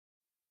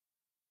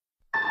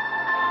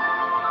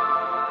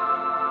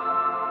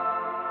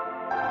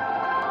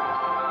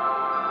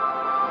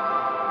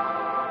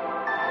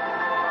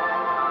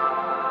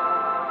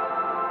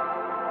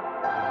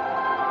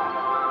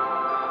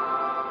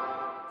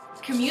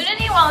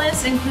Community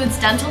wellness includes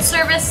dental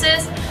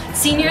services,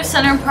 senior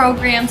center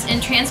programs, and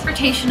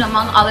transportation,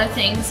 among other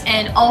things,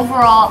 and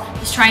overall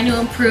is trying to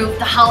improve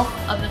the health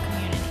of the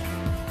community.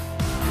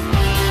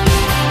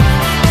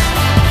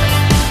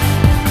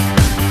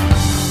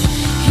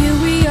 Here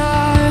we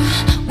are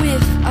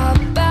with our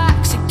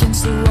backs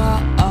against the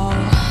wall.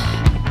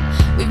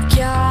 We've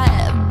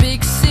got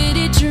big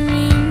city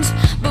dreams,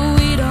 but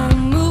we don't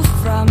move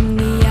from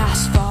the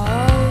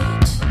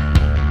asphalt.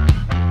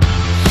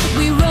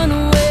 We run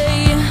away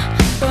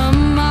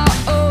from our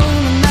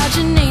own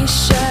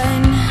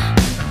imagination.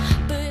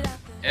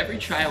 Every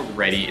Child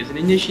Ready is an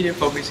initiative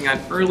focusing on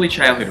early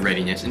childhood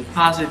readiness and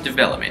positive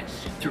development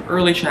through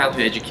early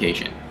childhood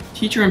education,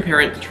 teacher and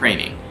parent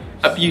training,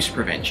 abuse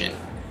prevention,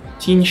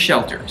 teen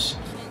shelters,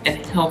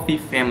 and healthy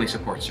family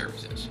support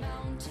services.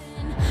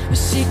 We're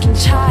sick and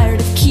tired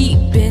of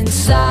keeping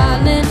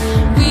silent.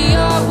 We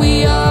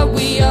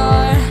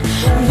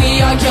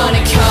are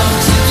gonna come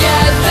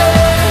together.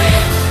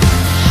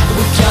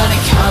 We're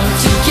gonna come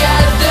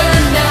together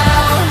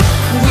now.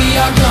 We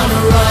are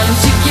gonna run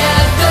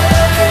together.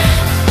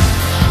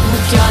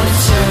 We're gonna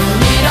turn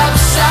it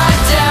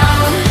upside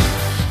down.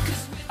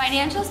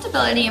 Financial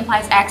stability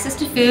implies access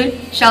to food,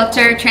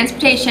 shelter,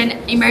 transportation,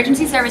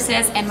 emergency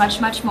services, and much,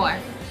 much more.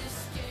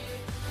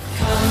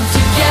 Come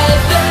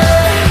together.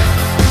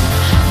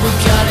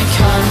 We're gonna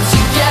come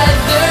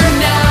together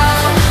now.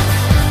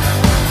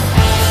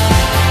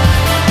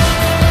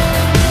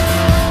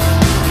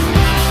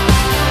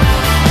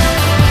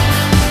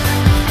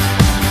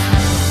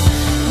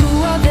 Who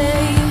are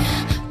they?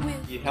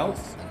 Need help?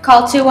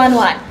 Call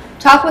 211.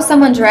 Talk with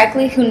someone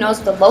directly who knows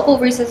what the local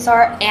resources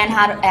are and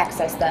how to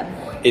access them.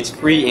 It's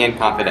free and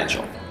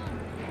confidential.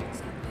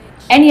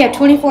 And you have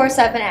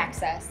 24/7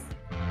 access.